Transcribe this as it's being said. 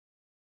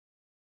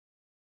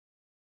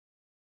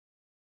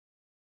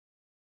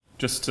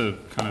just to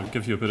kind of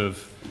give you a bit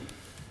of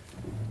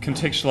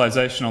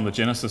contextualization on the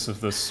genesis of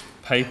this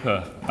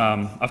paper,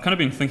 I've kind of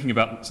been thinking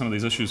about some of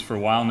these issues for a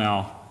while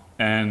now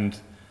and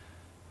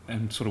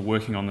sort of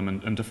working on them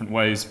in different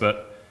ways,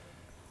 but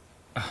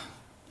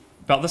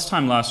about this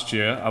time last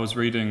year I was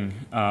reading,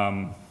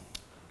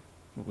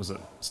 what was it?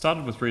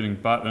 Started with reading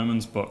Bart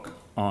Ehrman's book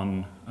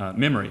on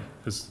memory,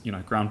 his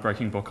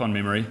groundbreaking book on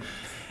memory,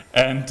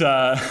 and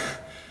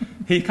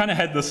he kind of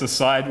had this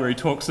aside where he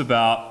talks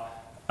about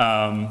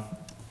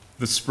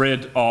the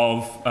spread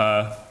of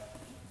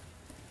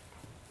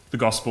the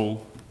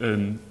gospel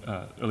in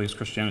earliest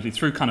Christianity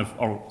through kind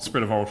of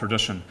spread of oral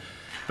tradition.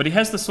 But he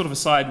has this sort of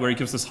aside where he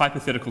gives this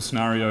hypothetical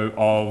scenario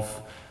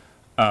of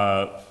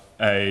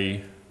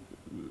a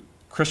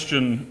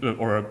Christian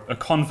or a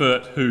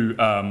convert who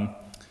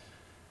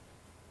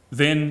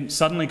then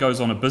suddenly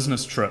goes on a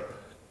business trip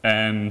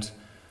and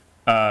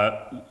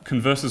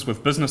converses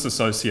with business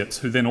associates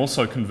who then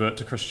also convert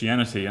to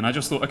Christianity. And I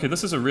just thought, okay,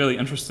 this is a really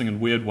interesting and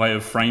weird way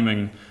of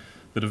framing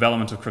the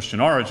development of Christian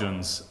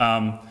origins.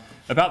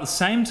 About the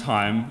same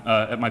time,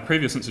 at my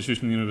previous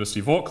institution, the University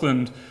of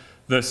Auckland,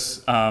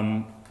 this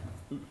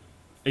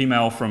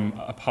email from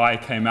a PI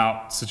came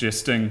out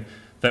suggesting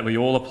that we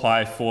all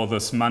apply for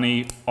this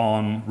money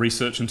on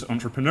research into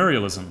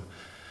entrepreneurialism.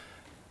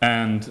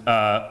 And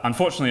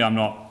unfortunately, I'm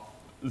not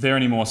there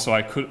anymore, so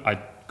I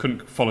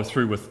couldn't follow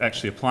through with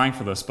actually applying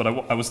for this. But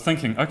I was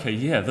thinking, okay,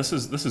 yeah, this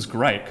is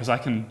great, because I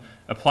can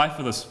apply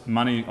for this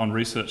money on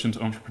research into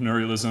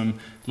entrepreneurialism,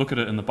 look at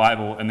it in the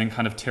Bible, and then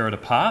kind of tear it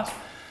apart.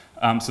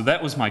 So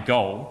that was my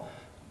goal.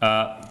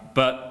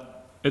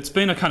 But it's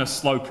been a kind of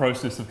slow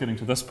process of getting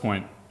to this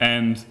point.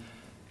 And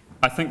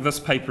I think this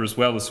paper as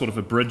well is sort of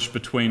a bridge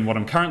between what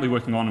I'm currently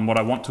working on and what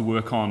I want to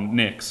work on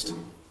next.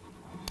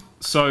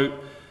 So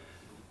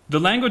the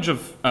language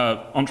of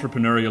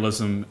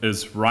entrepreneurialism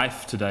is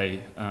rife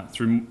today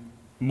through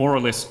more or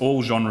less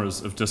all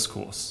genres of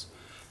discourse,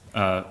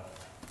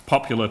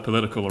 popular,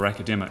 political, or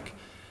academic.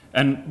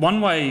 And one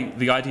way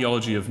the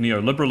ideology of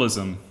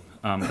neoliberalism,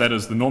 that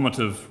is the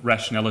normative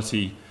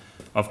rationality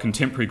of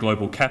contemporary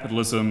global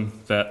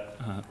capitalism that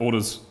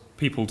orders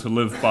people to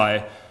live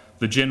by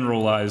the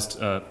generalized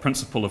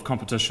principle of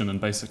competition in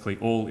basically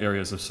all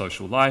areas of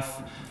social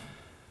life.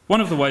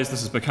 One of the ways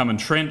this has become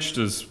entrenched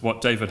is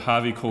what David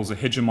Harvey calls a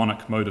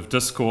hegemonic mode of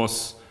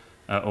discourse,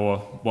 or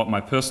what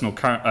my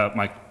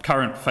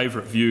current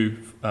favorite view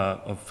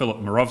of Philip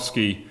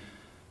Murawski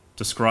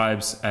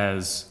describes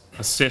as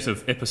a set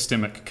of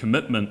epistemic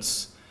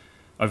commitments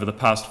over the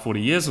past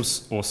 40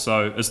 years or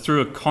so, is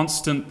through a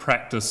constant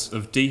practice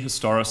of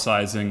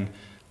dehistoricizing,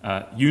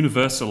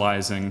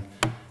 universalizing,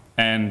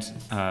 and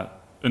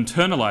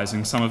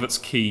internalizing some of its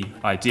key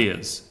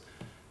ideas.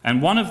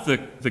 And one of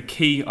the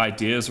key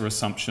ideas or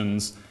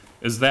assumptions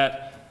is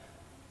that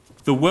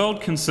the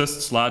world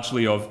consists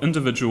largely of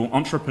individual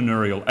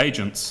entrepreneurial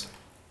agents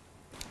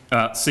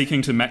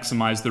seeking to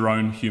maximize their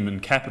own human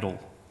capital.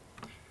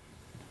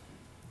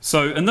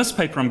 So in this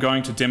paper I'm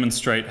going to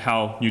demonstrate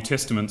how New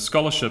Testament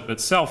scholarship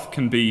itself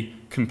can be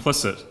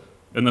complicit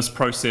in this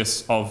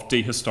process of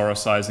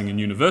dehistoricizing and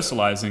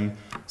universalizing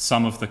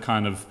some of the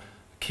kind of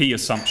key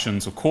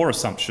assumptions or core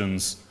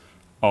assumptions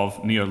of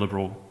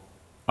neoliberal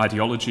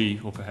ideology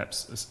or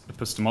perhaps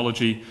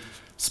epistemology,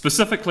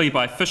 specifically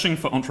by fishing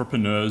for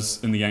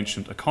entrepreneurs in the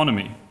ancient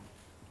economy.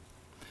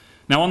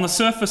 Now, on the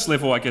surface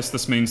level, I guess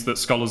this means that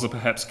scholars are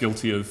perhaps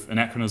guilty of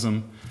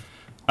anachronism,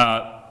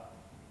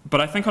 but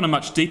I think on a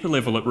much deeper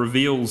level it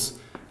reveals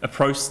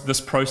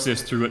this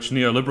process through which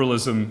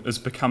neoliberalism is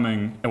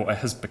becoming, or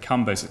has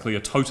become basically,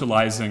 a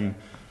totalizing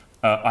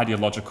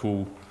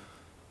ideological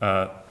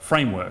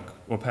framework,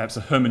 or perhaps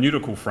a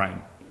hermeneutical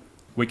frame.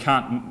 We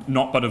can't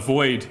not but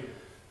avoid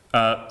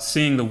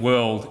seeing the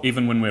world,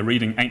 even when we're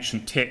reading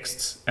ancient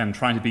texts and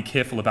trying to be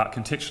careful about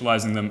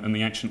contextualizing them in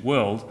the ancient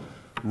world,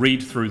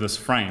 read through this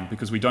frame,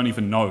 because we don't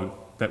even know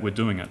that we're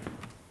doing it.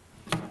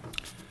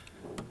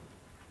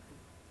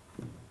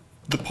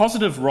 The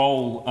positive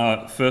role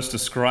first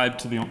ascribed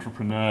to the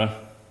entrepreneur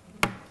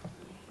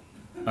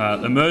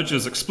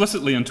emerges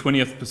explicitly in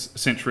 20th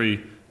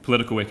century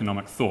political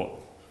economic thought.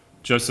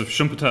 Joseph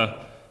Schumpeter,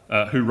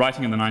 who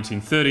writing in the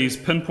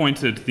 1930s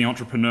pinpointed the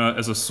entrepreneur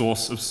as a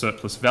source of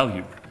surplus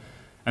value.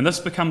 And this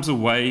becomes a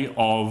way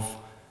of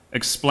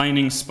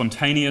explaining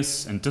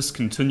spontaneous and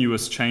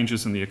discontinuous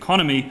changes in the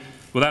economy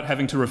without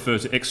having to refer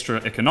to extra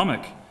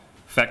economic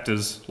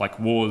factors like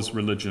wars,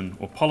 religion,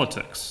 or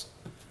politics.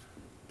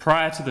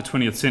 Prior to the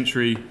 20th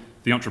century,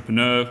 the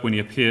entrepreneur, when he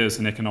appears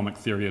in economic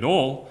theory at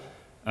all,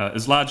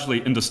 is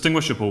largely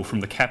indistinguishable from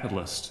the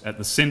capitalist at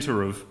the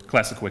centre of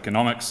classical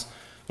economics,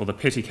 or the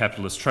petty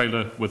capitalist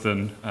trader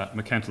within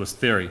mercantilist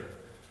theory.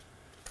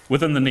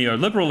 Within the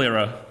neoliberal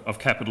era of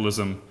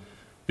capitalism,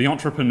 the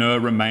entrepreneur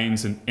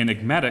remains an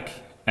enigmatic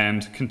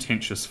and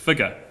contentious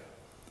figure.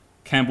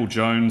 Campbell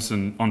Jones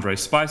and Andre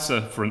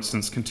Spicer, for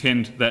instance,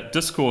 contend that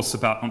discourse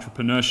about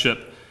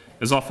entrepreneurship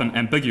is often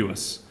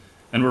ambiguous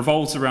and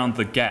revolves around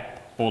the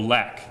gap or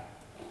lack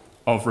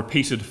of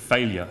repeated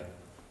failure.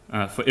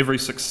 For every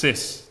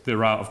success,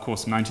 there are, of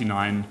course,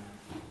 99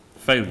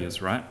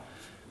 failures, right?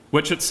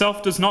 which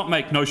itself does not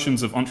make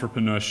notions of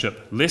entrepreneurship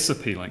less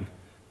appealing,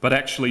 but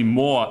actually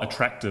more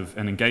attractive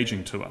and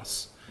engaging to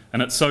us.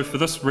 And it's so for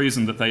this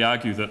reason that they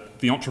argue that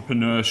the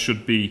entrepreneur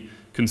should be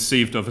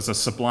conceived of as a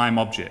sublime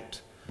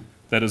object,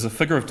 that is a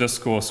figure of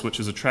discourse which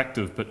is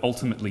attractive but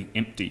ultimately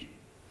empty.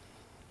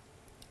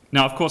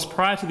 Now, of course,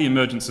 prior to the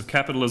emergence of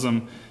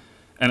capitalism,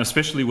 and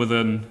especially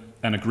within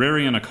an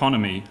agrarian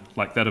economy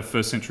like that of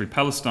first century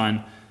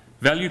Palestine,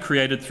 value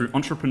created through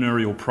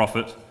entrepreneurial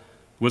profit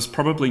was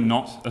probably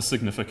not a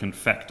significant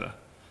factor,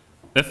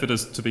 if it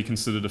is to be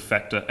considered a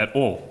factor at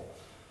all.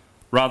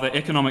 Rather,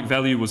 economic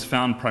value was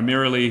found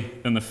primarily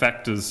in the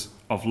factors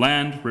of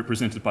land,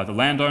 represented by the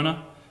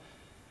landowner,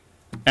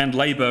 and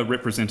labour,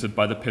 represented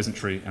by the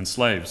peasantry and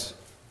slaves.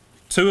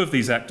 Two of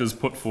these actors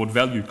put forward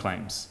value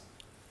claims,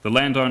 the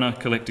landowner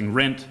collecting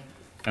rent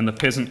and the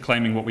peasant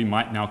claiming what we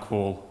might now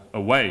call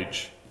a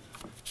wage.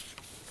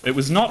 It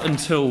was not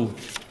until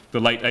the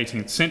late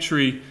 18th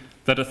century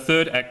that a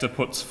third actor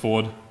puts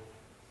forward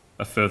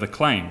a further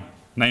claim,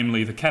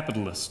 namely the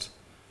capitalist,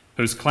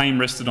 whose claim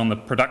rested on the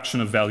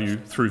production of value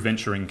through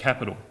venturing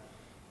capital.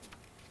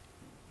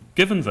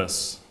 Given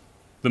this,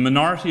 the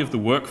minority of the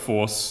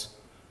workforce,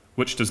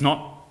 which does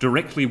not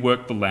directly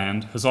work the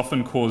land, has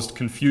often caused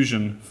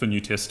confusion for New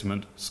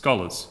Testament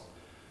scholars.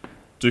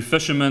 Do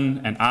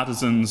fishermen and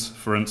artisans,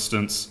 for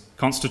instance,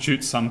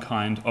 constitute some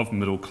kind of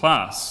middle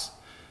class?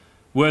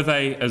 Were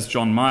they, as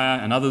John Meyer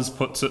and others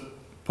put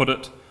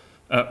it,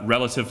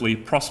 relatively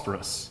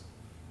prosperous?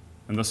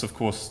 And this, of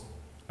course,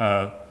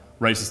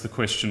 raises the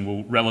question,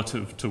 well,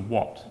 relative to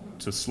what?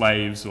 To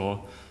slaves,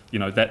 or,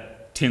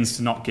 that tends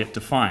to not get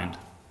defined.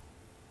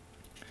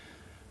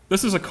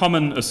 This is a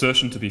common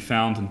assertion to be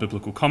found in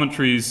biblical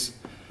commentaries,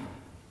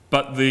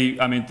 but the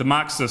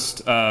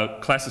Marxist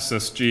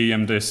classicist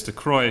G.M. de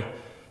Croix,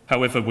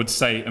 however, would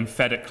say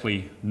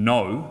emphatically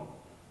no.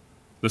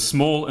 The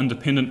small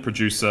independent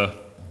producer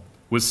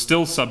was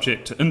still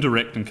subject to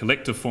indirect and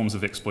collective forms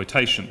of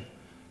exploitation,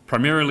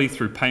 primarily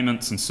through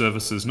payments and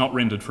services not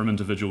rendered from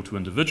individual to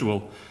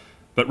individual,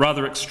 but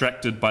rather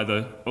extracted by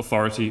the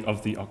authority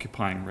of the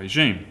occupying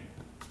regime.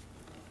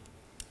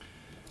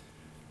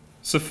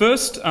 So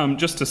first,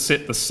 just to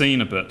set the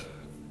scene a bit,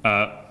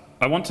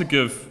 I want to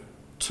give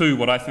two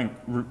what I think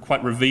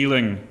quite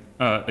revealing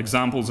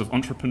examples of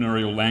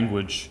entrepreneurial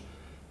language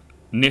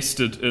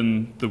nested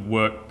in the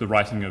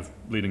writing of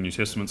leading New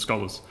Testament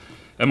scholars.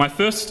 And my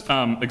first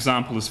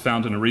example is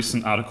found in a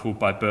recent article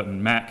by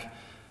Burton Mack,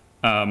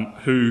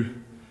 who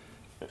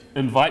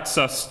invites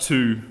us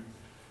to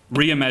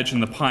reimagine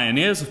the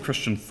pioneers of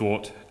Christian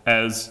thought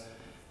as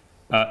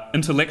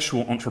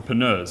intellectual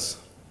entrepreneurs.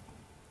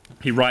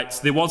 He writes,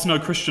 "There was no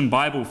Christian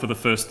Bible for the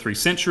first 3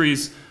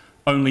 centuries,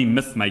 only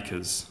myth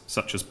makers,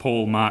 such as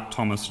Paul, Mark,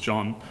 Thomas,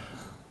 John,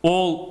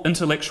 all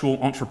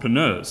intellectual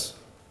entrepreneurs,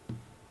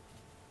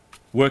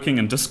 working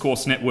in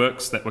discourse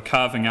networks that were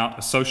carving out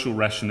a social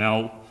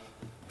rationale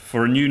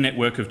for a new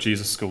network of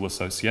Jesus School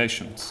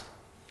associations."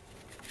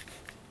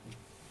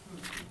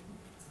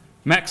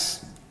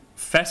 Mack's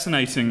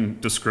fascinating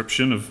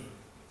description of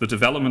the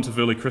development of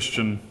early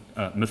Christian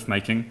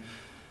myth-making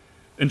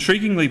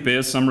intriguingly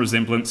bears some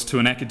resemblance to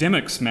an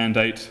academic's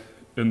mandate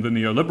in the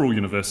neoliberal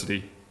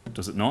university,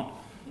 does it not?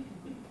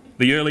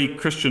 The early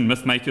Christian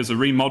myth-makers are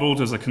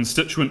remodeled as a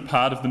constituent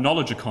part of the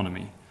knowledge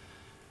economy,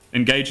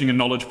 engaging in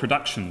knowledge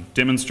production,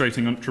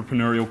 demonstrating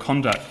entrepreneurial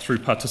conduct through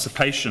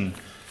participation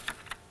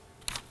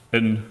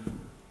in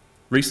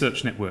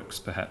research networks,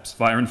 perhaps,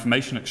 via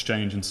information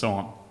exchange and so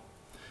on.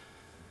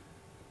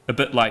 A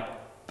bit like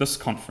this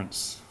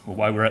conference, or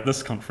why we're at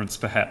this conference,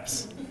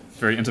 perhaps.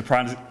 Very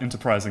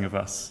enterprising of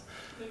us.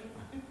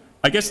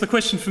 I guess the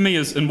question for me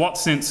is, in what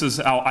sense is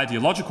our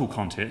ideological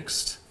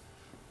context,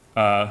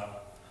 that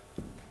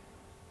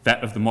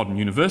of the modern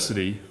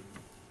university,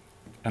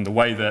 and the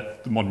way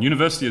that the modern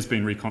university has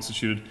been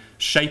reconstituted,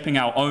 shaping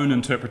our own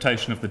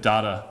interpretation of the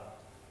data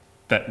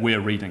that we're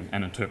reading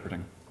and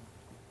interpreting?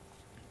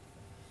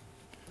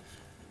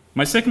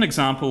 My second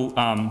example,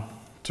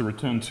 to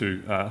return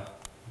to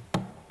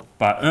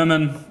Bart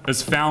Ehrman,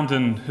 is found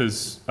in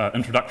his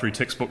introductory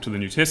textbook to the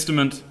New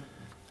Testament,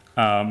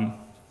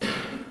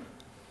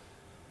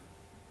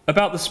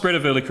 about the spread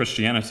of early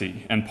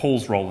Christianity and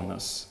Paul's role in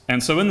this.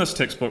 And so in this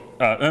textbook,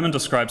 Ehrman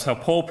describes how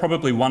Paul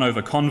probably won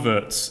over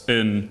converts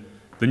in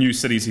the new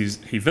cities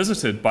he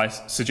visited by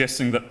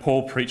suggesting that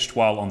Paul preached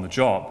while on the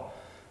job,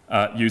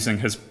 using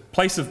his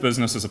place of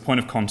business as a point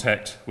of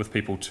contact with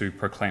people to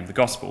proclaim the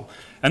gospel.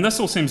 And this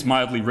all seems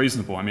mildly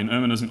reasonable. I mean,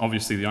 Ehrman isn't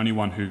obviously the only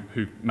one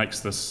who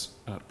makes this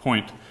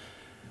point.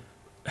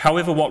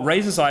 However, what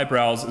raises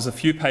eyebrows is a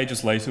few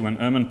pages later when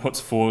Ehrman puts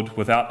forward,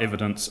 without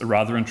evidence, a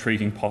rather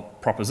intriguing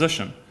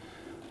proposition.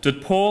 Did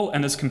Paul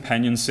and his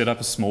companions set up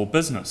a small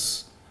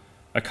business,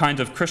 a kind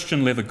of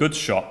Christian leather goods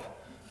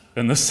shop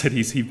in the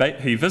cities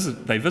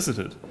they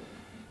visited?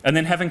 And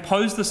then, having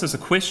posed this as a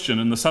question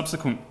in the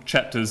subsequent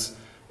chapters,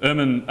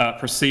 Ehrman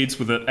proceeds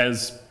with it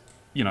as,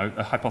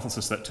 a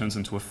hypothesis that turns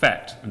into a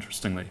fact,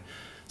 interestingly.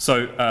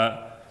 So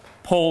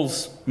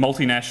Paul's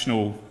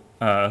multinational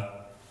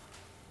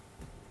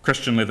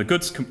Christian Leather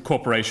Goods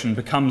Corporation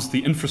becomes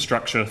the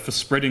infrastructure for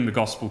spreading the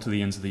gospel to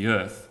the ends of the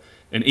earth.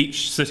 In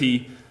each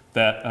city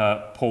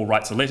that Paul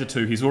writes a letter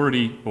to, he's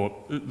already, or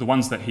the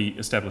ones that he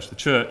established the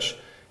church,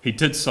 he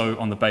did so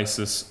on the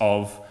basis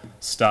of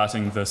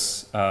starting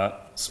this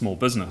small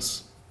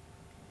business.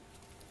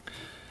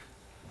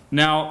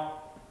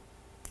 Now,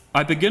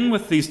 I begin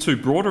with these two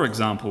broader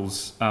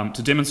examples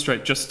to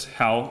demonstrate just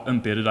how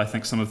embedded I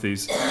think some of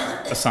these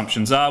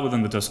assumptions are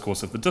within the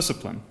discourse of the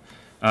discipline.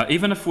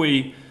 Even if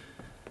we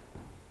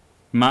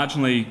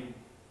marginally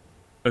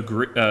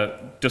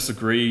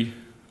disagree,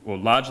 or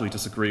largely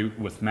disagree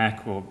with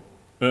Mac or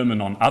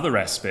Ehrman on other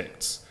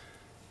aspects,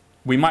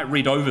 we might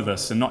read over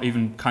this and not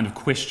even kind of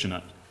question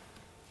it.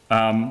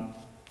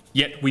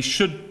 Yet we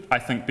should, I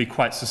think, be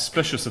quite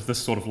suspicious of this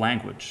sort of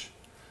language.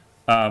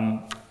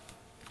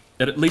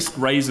 It at least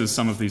raises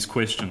some of these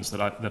questions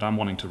that I'm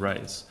wanting to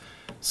raise.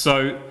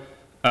 So,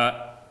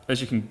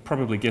 as you can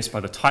probably guess by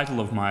the title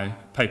of my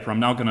paper, I'm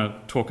now going to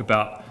talk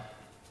about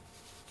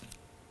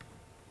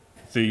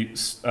the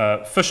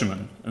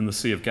fishermen in the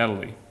Sea of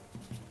Galilee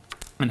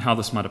and how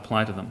this might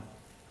apply to them.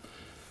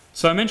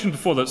 So I mentioned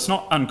before that it's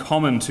not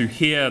uncommon to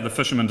hear the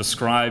fishermen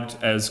described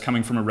as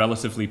coming from a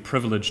relatively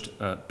privileged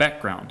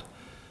background.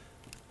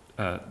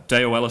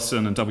 Dale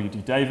Ellison and W.D.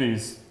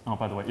 Davies, oh,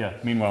 by the way, yeah,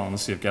 Meanwhile on the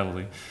Sea of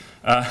Galilee,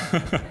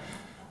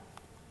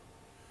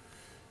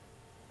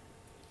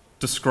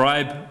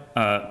 describe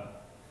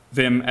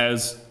them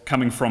as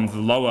coming from the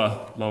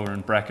lower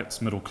in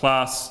brackets, middle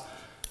class.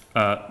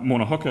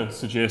 Morna Hooker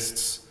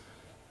suggests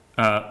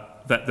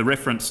that the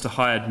reference to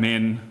hired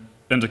men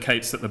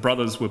indicates that the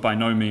brothers were by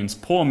no means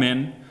poor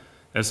men.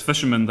 As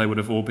fishermen, they would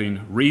have all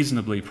been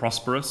reasonably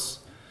prosperous.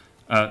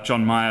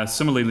 John Meyer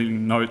similarly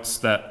notes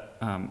that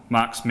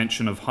Mark's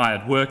mention of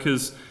hired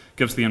workers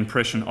gives the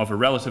impression of a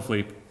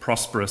relatively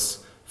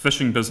prosperous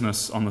fishing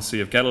business on the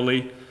Sea of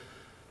Galilee.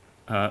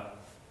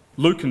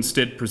 Luke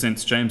instead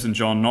presents James and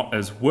John not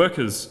as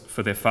workers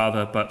for their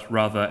father, but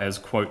rather as,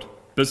 quote,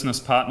 business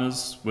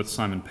partners with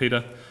Simon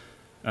Peter.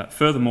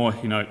 Furthermore,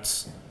 he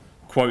notes,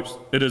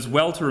 quote, "It is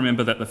well to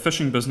remember that the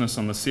fishing business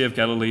on the Sea of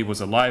Galilee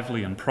was a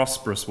lively and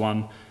prosperous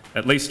one,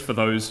 at least for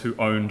those who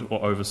owned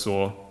or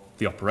oversaw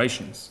the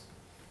operations."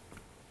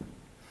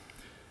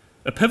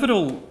 A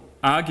pivotal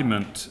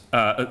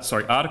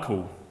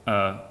article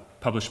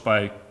published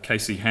by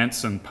Casey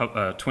Hansen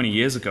 20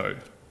 years ago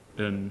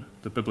in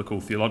the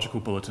Biblical Theological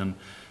Bulletin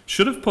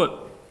should have put,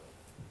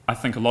 I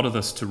think, a lot of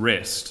this to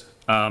rest.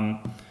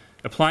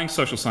 Applying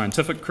social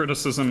scientific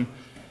criticism,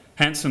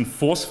 Hansen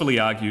forcefully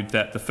argued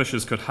that the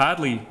fishers could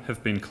hardly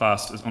have been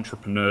classed as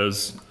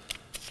entrepreneurs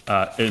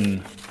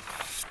in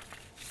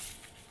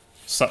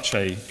such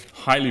a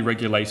highly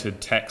regulated,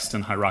 taxed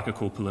and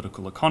hierarchical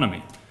political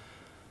economy.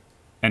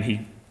 And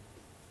he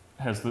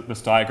has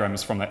this diagram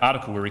is from that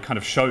article where he kind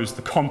of shows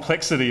the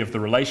complexity of the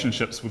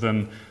relationships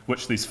within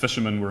which these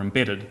fishermen were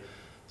embedded.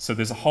 So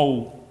there's a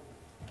whole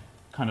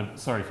kind of,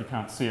 sorry if you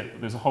can't see it,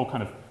 but there's a whole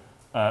kind of,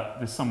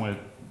 there's somewhere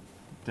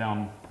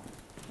down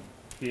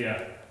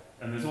here,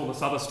 and there's all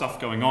this other stuff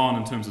going on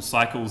in terms of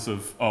cycles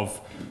of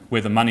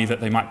where the money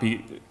that they might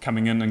be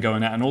coming in and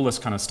going out and all this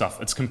kind of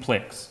stuff. It's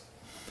complex.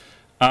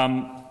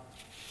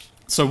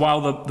 So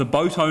while the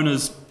boat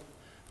owners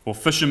or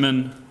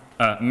fishermen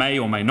may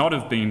or may not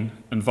have been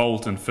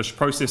involved in fish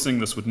processing,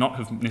 this would not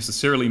have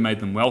necessarily made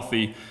them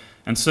wealthy,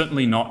 and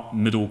certainly not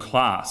middle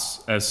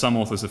class, as some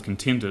authors have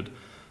contended,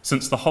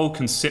 since the whole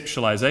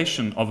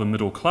conceptualization of a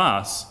middle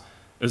class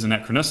is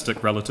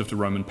anachronistic relative to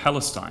Roman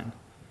Palestine.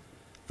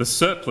 The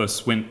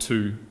surplus went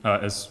to,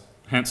 as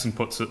Hansen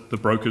puts it, the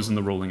brokers and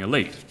the ruling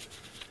elite.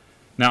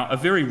 Now, a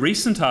very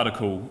recent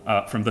article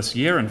from this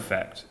year, in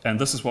fact, and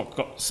this is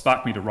what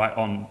sparked me to write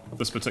on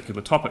this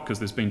particular topic, because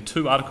there's been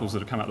 2 articles that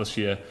have come out this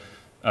year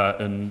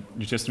in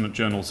New Testament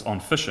journals on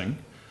fishing,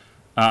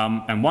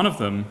 and one of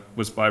them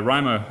was by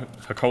Raimo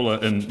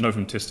Hakola in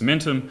Novum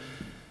Testamentum,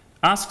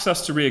 asks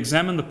us to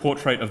re-examine the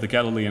portrait of the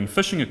Galilean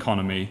fishing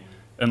economy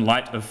in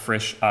light of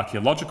fresh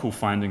archaeological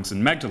findings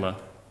in Magdala,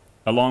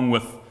 along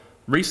with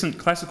recent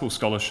classical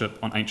scholarship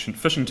on ancient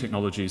fishing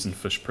technologies and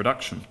fish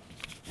production.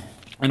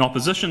 In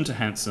opposition to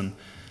Hansen,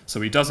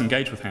 so he does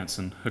engage with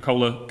Hansen,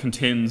 Hakola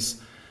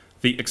contends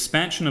the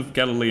expansion of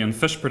Galilean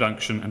fish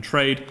production and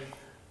trade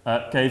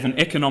gave an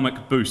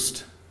economic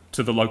boost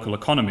to the local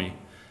economy,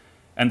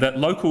 and that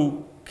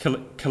local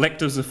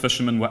collectors of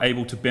fishermen were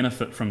able to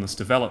benefit from this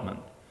development.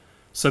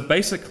 So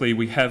basically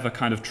we have a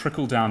kind of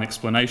trickle-down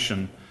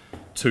explanation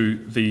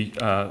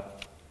to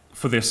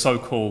for their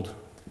so-called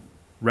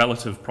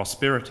relative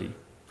prosperity.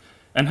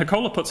 And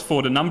Hakola puts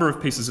forward a number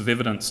of pieces of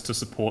evidence to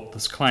support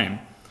this claim.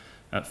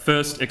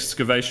 First,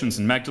 excavations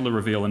in Magdala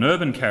reveal an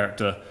urban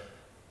character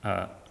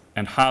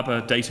and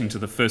harbour dating to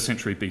the 1st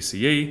century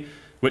BCE,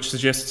 which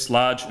suggests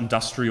large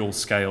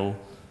industrial-scale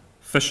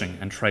fishing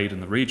and trade in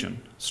the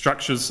region.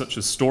 Structures such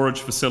as storage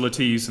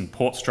facilities and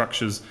port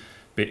structures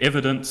bear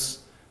evidence,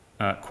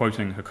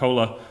 quoting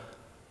Hakola,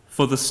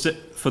 for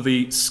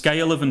the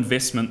scale of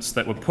investments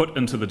that were put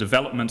into the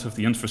development of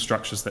the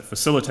infrastructures that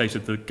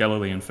facilitated the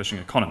Galilean fishing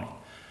economy.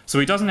 So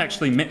he doesn't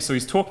actually, so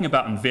he's talking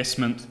about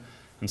investment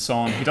and so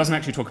on. He doesn't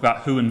actually talk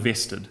about who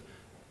invested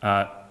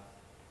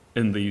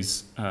in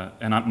these,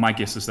 and my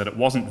guess is that it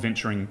wasn't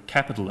venturing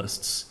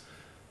capitalists,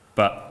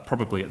 but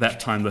probably at that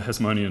time the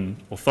Hasmonean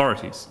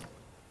authorities.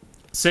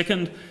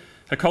 Second,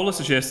 Hakola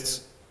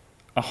suggests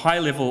a high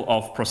level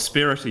of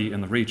prosperity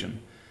in the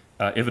region,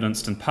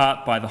 evidenced in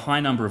part by the high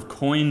number of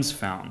coins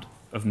found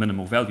of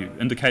minimal value,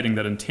 indicating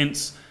that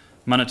intense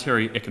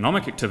monetary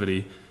economic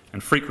activity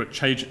and frequent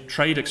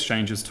trade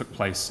exchanges took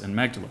place in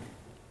Magdala.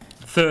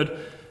 Third,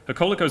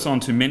 Hakola goes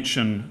on to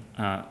mention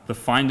the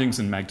findings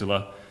in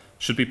Magdala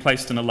should be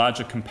placed in a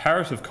larger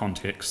comparative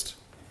context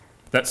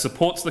that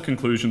supports the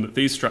conclusion that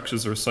these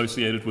structures are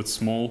associated with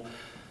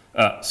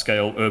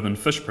small-scale urban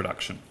fish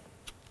production,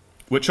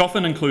 which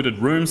often included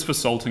rooms for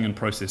salting and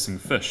processing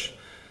fish.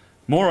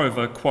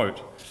 Moreover,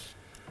 quote,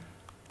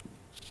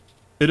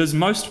 "It is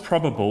most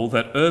probable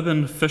that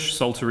urban fish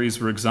salteries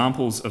were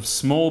examples of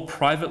small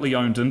privately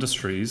owned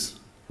industries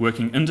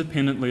working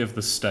independently of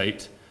the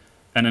state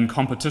and in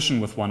competition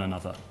with one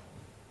another."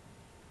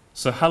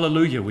 So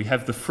hallelujah, we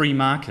have the free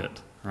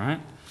market, right?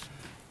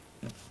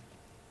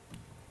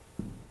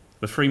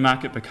 The free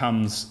market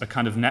becomes a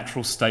kind of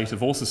natural state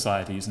of all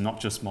societies,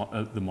 not just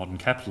the modern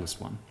capitalist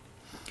one.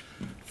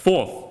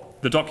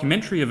 Fourth, the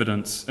documentary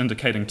evidence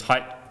indicating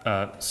tight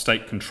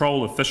state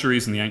control of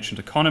fisheries in the ancient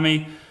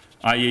economy,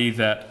 i.e.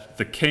 that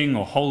the king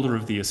or holder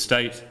of the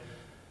estate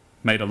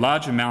made a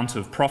large amount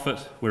of profit,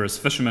 whereas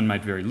fishermen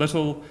made very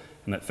little,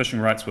 and that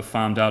fishing rights were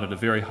farmed out at a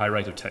very high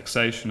rate of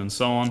taxation and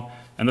so on.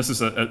 And this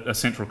is a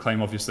central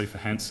claim, obviously, for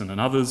Hansen and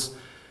others.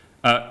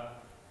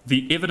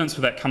 The evidence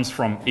for that comes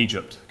from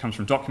Egypt, comes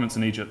from documents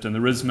in Egypt, and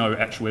there is no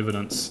actual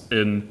evidence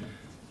in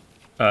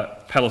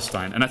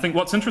Palestine. And I think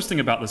what's interesting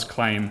about this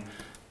claim,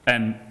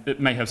 and it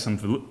may have some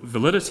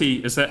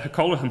validity, is that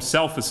Hakola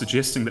himself is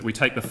suggesting that we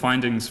take the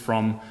findings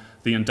from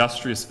the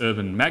industrious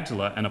urban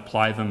Magdala and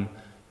apply them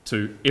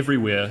to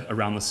everywhere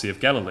around the Sea of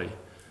Galilee.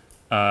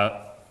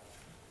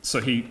 So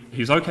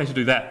he's okay to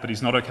do that, but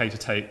he's not okay to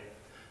take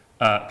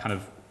kind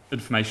of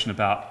information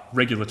about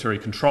regulatory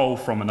control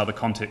from another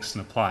context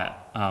and apply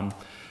it.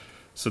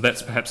 So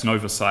that's perhaps an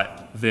oversight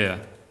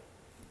there.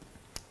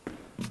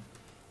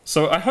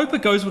 So I hope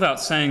it goes without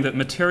saying that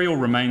material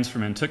remains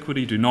from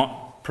antiquity do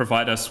not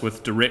provide us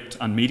with direct,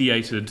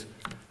 unmediated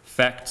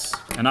facts,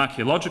 and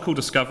archaeological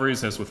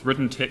discoveries, as with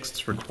written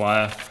texts,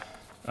 require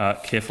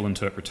careful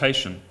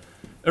interpretation.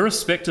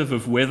 Irrespective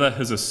of whether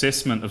his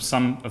assessment of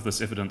some of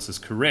this evidence is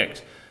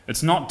correct,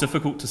 it's not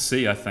difficult to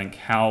see, I think,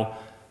 how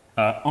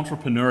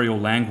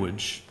entrepreneurial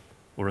language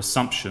or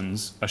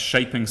assumptions are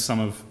shaping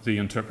some of the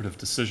interpretive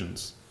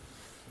decisions.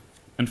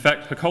 In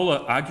fact,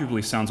 Hakola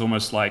arguably sounds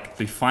almost like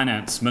the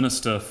finance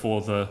minister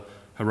for the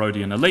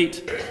Herodian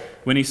elite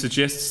when he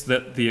suggests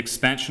that the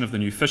expansion of the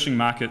new fishing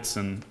markets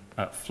and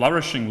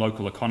flourishing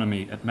local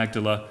economy at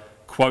Magdala,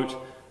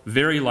 quote,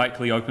 very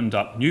likely opened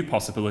up new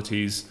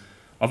possibilities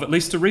of at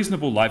least a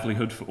reasonable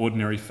livelihood for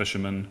ordinary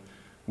fishermen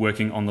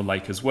working on the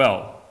lake as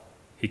well.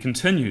 He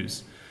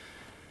continues,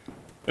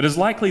 it is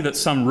likely that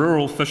some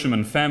rural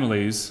fishermen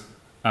families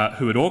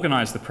who had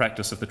organised the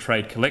practice of the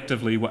trade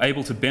collectively were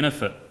able to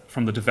benefit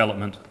from the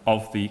development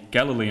of the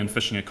Galilean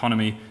fishing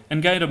economy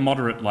and gained a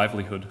moderate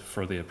livelihood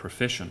for their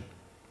profession.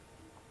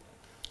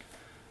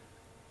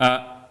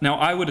 Now,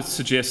 I would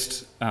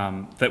suggest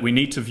that we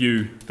need to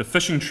view the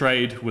fishing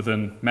trade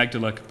within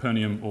Magdala,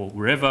 Capernaum, or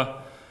wherever,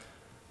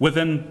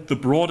 within the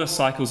broader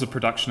cycles of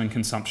production and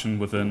consumption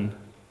within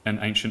an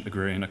ancient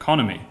agrarian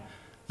economy.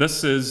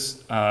 This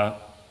is,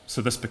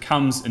 so this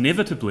becomes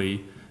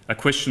inevitably a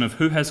question of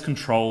who has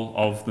control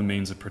of the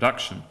means of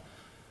production.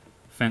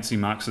 Fancy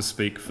Marxists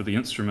speak for the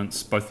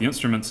instruments, both the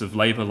instruments of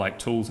labour like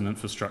tools and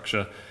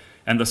infrastructure,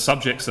 and the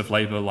subjects of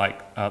labour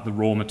like the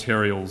raw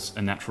materials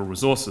and natural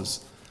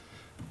resources.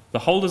 The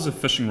holders of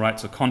fishing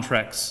rights or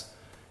contracts,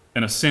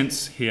 in a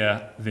sense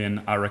here,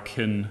 then are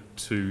akin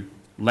to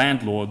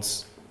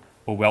landlords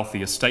or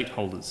wealthy estate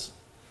holders.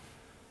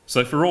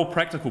 So for all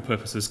practical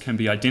purposes can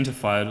be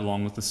identified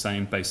along with the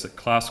same basic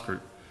class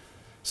group.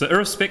 So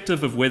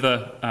irrespective of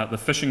whether the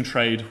fishing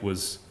trade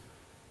was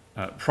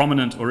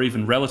prominent or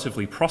even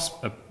relatively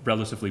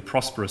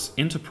prosperous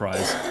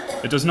enterprise,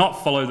 it does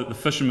not follow that the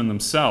fishermen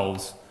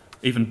themselves,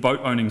 even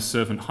boat-owning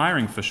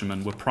servant-hiring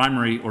fishermen, were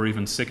primary or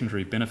even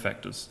secondary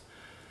benefactors.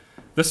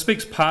 This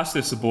speaks past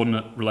their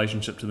subordinate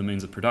relationship to the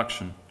means of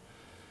production.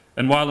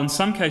 And while in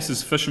some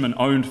cases fishermen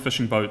owned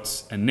fishing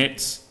boats and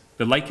nets,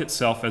 the lake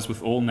itself, as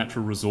with all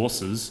natural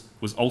resources,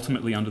 was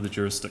ultimately under the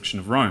jurisdiction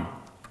of Rome.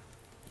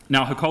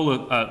 Now,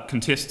 Hakola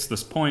contests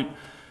this point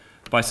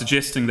by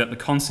suggesting that the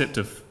concept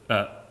of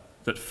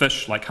that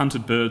fish, like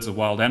hunted birds or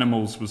wild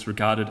animals, was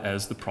regarded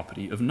as the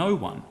property of no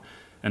one,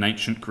 an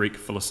ancient Greek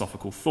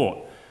philosophical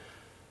thought.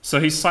 So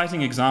he's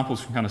citing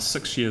examples from kind of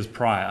 6 years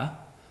prior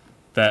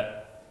that,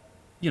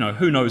 you know,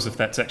 who knows if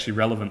that's actually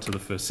relevant to the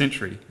first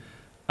century.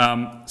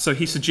 So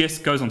he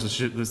goes on to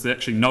suggest there's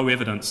actually no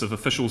evidence of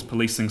officials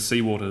policing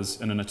seawaters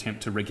in an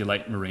attempt to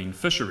regulate marine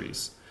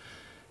fisheries.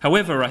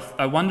 However,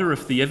 I wonder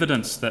if the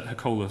evidence that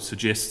Hakola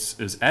suggests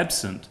is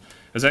absent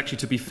is actually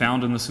to be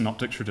found in the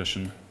synoptic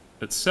tradition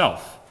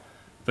itself.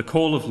 The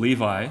call of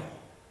Levi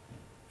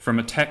from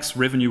a tax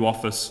revenue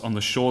office on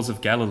the shores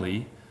of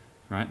Galilee,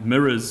 right,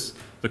 mirrors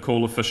the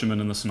call of fishermen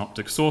in the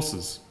synoptic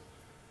sources.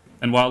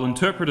 And while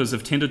interpreters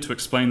have tended to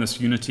explain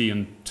this unity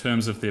in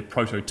terms of their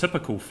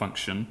prototypical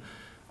function,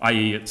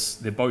 i.e.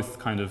 they're both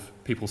kind of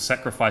people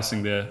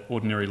sacrificing their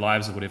ordinary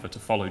lives or whatever to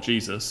follow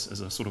Jesus as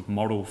a sort of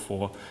model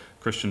for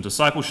Christian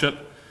discipleship,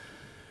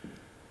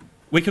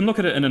 we can look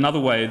at it in another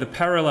way. The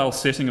parallel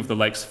setting of the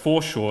lake's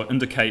foreshore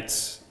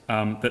indicates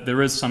that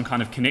there is some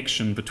kind of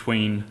connection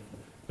between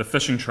the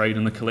fishing trade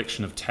and the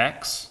collection of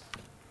tax,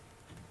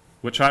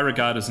 which I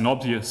regard as an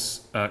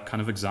obvious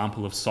kind of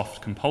example of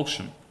soft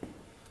compulsion.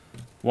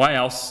 Why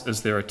else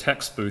is there a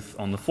tax booth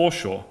on the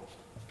foreshore?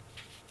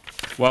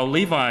 While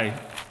Levi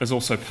is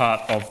also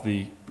part of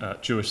the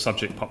Jewish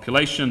subject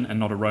population and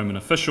not a Roman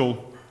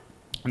official,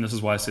 and this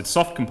is why I said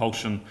soft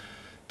compulsion,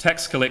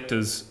 tax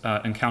collectors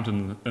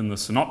encountered in the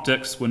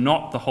synoptics were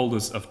not the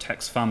holders of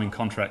tax farming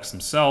contracts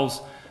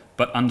themselves,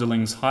 but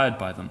underlings hired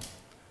by them.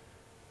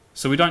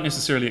 So we don't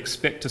necessarily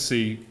expect to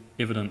see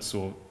evidence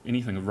or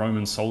anything of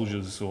Roman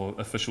soldiers or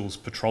officials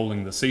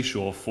patrolling the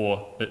seashore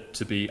for it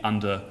to be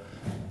under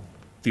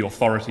the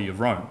authority of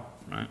Rome,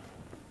 right?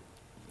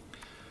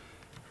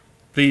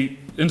 The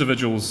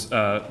individuals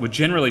were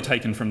generally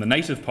taken from the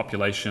native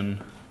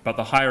population, but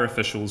the higher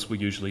officials were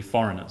usually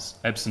foreigners,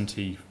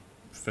 absentee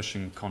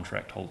fishing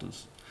contract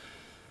holders.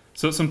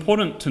 So it's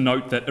important to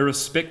note that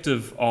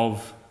irrespective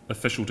of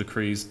official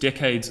decrees,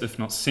 decades, if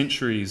not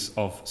centuries,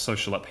 of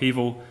social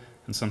upheaval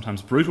and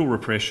sometimes brutal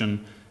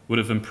repression would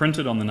have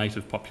imprinted on the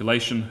native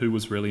population who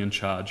was really in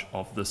charge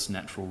of this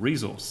natural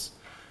resource.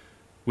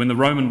 When the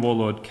Roman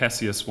warlord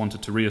Cassius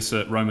wanted to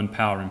reassert Roman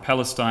power in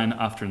Palestine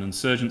after an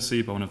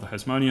insurgency by one of the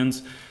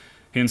Hasmoneans,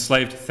 he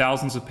enslaved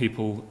thousands of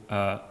people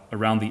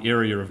around the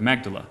area of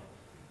Magdala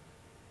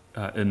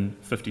in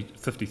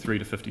 53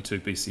 to 52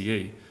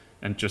 BCE.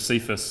 And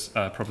Josephus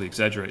probably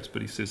exaggerates,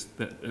 but he says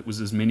that it was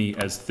as many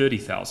as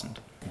 30,000.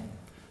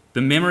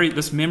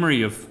 This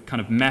memory of kind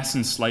of mass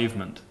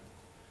enslavement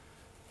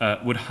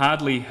would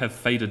hardly have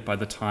faded by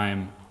the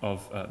time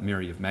of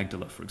Mary of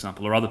Magdala, for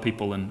example, or other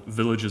people in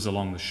villages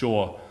along the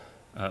shore,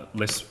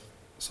 less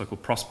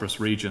so-called prosperous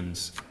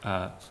regions,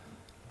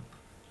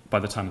 by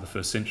the time of the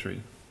first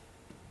century.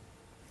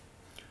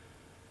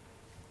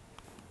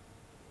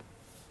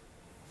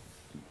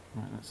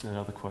 Right, that's that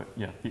other quote.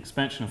 Yeah, the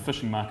expansion of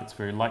fishing markets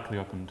very likely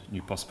opened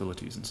new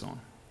possibilities and so on.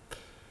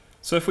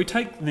 So if we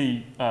take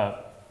the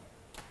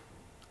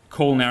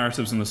call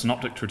narratives in the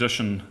synoptic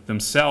tradition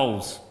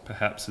themselves,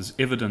 perhaps, as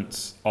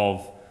evidence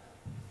of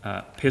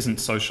peasant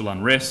social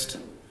unrest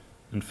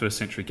in first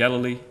century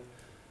Galilee,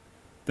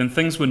 then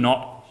things were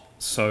not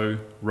so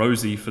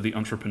rosy for the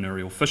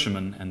entrepreneurial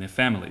fishermen and their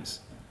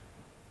families.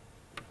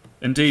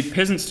 Indeed,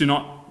 peasants do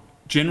not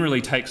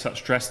generally take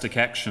such drastic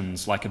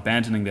actions like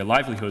abandoning their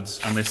livelihoods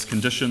unless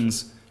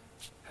conditions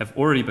have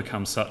already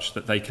become such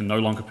that they can no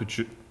longer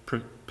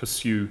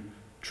pursue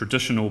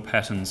traditional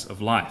patterns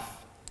of life.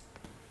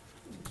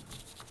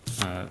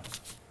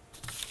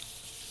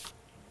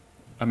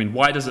 I mean,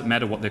 why does it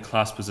matter what their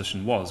class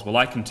position was? Well,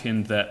 I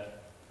contend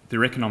that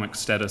their economic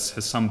status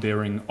has some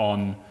bearing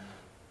on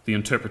the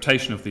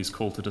interpretation of these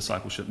call to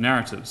discipleship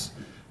narratives.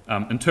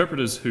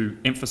 Interpreters who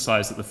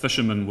emphasize that the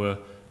fishermen were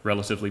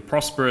relatively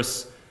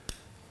prosperous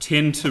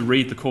tend to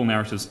read the call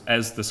narratives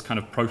as this kind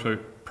of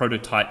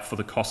prototype for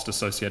the cost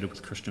associated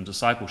with Christian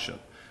discipleship.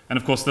 And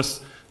of course,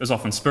 this is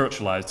often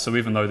spiritualized, so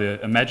even though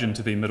they're imagined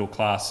to be middle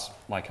class,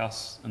 like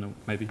us,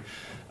 maybe,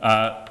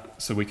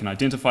 so we can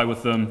identify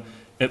with them,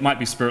 it might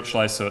be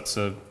spiritualized, so it's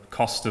a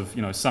cost of,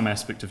 some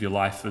aspect of your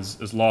life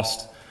is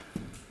lost.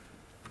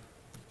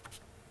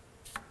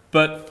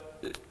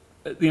 But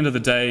at the end of the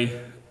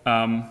day,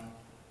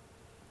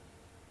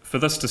 for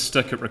this to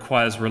stick, it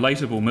requires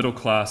relatable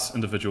middle-class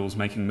individuals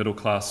making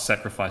middle-class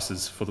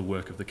sacrifices for the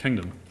work of the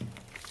kingdom.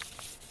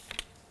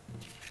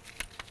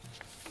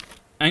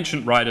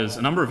 Ancient writers,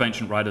 a number of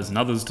ancient writers and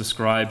others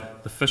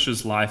describe the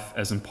fisher's life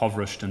as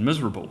impoverished and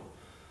miserable.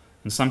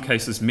 In some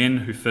cases, men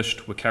who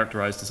fished were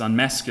characterized as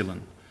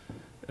unmasculine,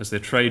 as their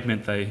trade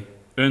meant they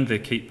earned their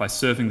keep by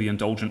serving the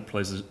indulgent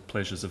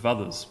pleasures of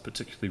others,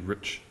 particularly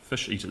rich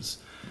fish eaters.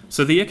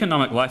 So the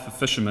economic life of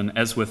fishermen,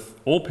 as with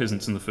all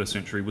peasants in the first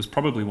century, was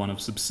probably one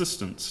of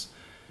subsistence,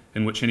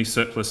 in which any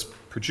surplus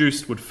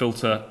produced would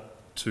filter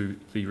to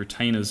the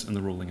retainers and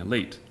the ruling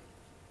elite.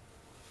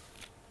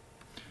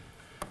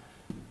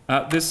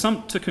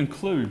 To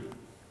conclude,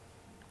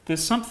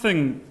 there's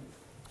oftentimes,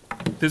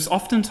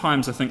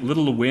 I think,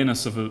 little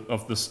awareness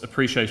of this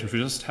appreciation for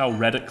just how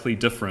radically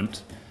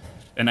different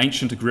an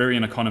ancient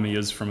agrarian economy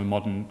is from a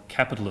modern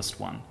capitalist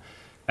one.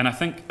 And I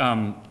think,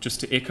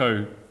 just to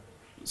echo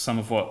some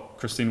of what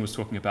Christine was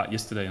talking about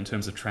yesterday in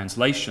terms of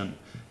translation,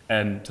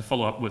 and to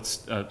follow up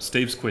with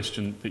Steve's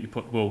question that you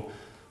put, well,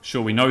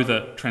 sure, we know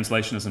that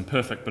translation is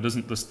imperfect, but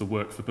isn't this the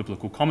work for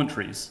biblical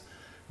commentaries?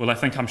 Well, I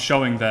think I'm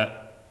showing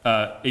that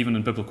even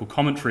in biblical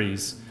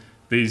commentaries,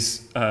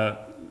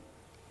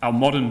 our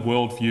modern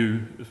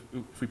worldview,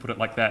 if we put it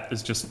like that,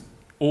 is just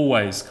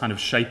always kind of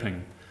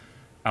shaping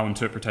our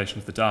interpretation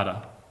of the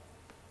data.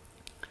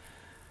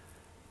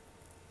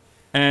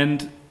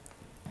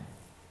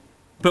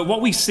 But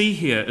what we see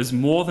here is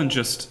more than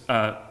just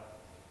an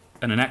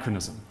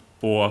anachronism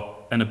or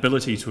an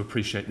ability to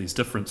appreciate these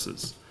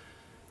differences.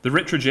 The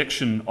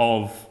retrojection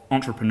of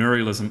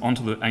entrepreneurialism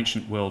onto the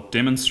ancient world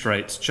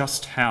demonstrates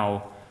just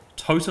how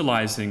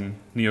totalizing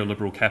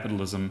neoliberal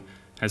capitalism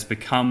has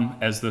become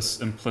as this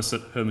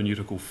implicit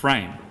hermeneutical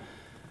frame,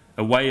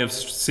 a way of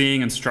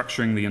seeing and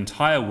structuring the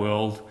entire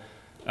world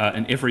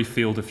in every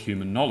field of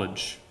human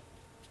knowledge.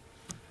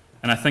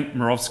 And I think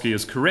Murawski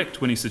is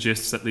correct when he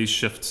suggests that these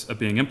shifts are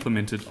being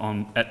implemented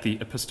at the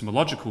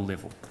epistemological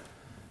level.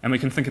 And we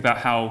can think about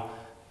how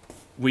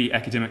we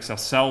academics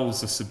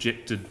ourselves are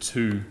subjected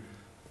to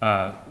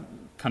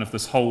kind of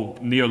this whole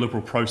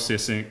neoliberal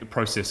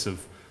process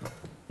of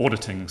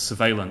auditing,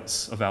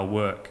 surveillance of our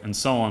work, and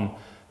so on,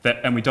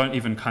 and we don't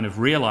even kind of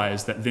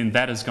realize that then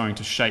that is going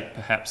to shape,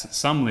 perhaps at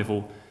some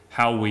level,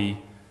 how we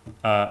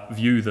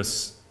view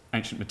this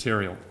ancient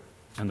material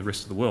and the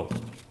rest of the world.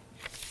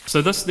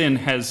 So this then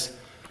has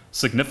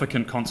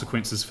significant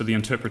consequences for the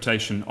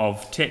interpretation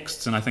of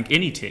texts, and I think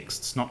any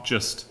texts, not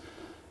just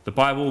the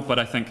Bible, but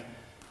I think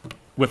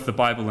with the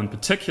Bible in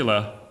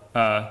particular,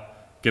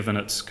 given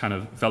its kind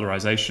of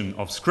valorization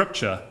of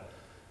Scripture,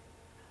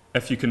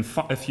 if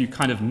you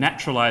kind of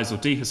naturalize or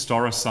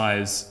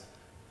dehistoricize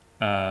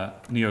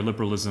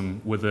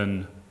neoliberalism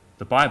within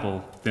the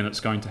Bible, then it's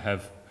going to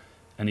have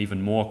an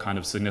even more kind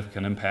of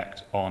significant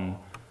impact on,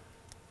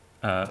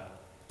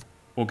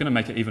 or going to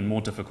make it even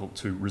more difficult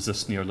to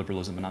resist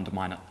neoliberalism and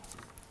undermine it.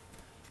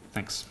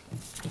 Thanks.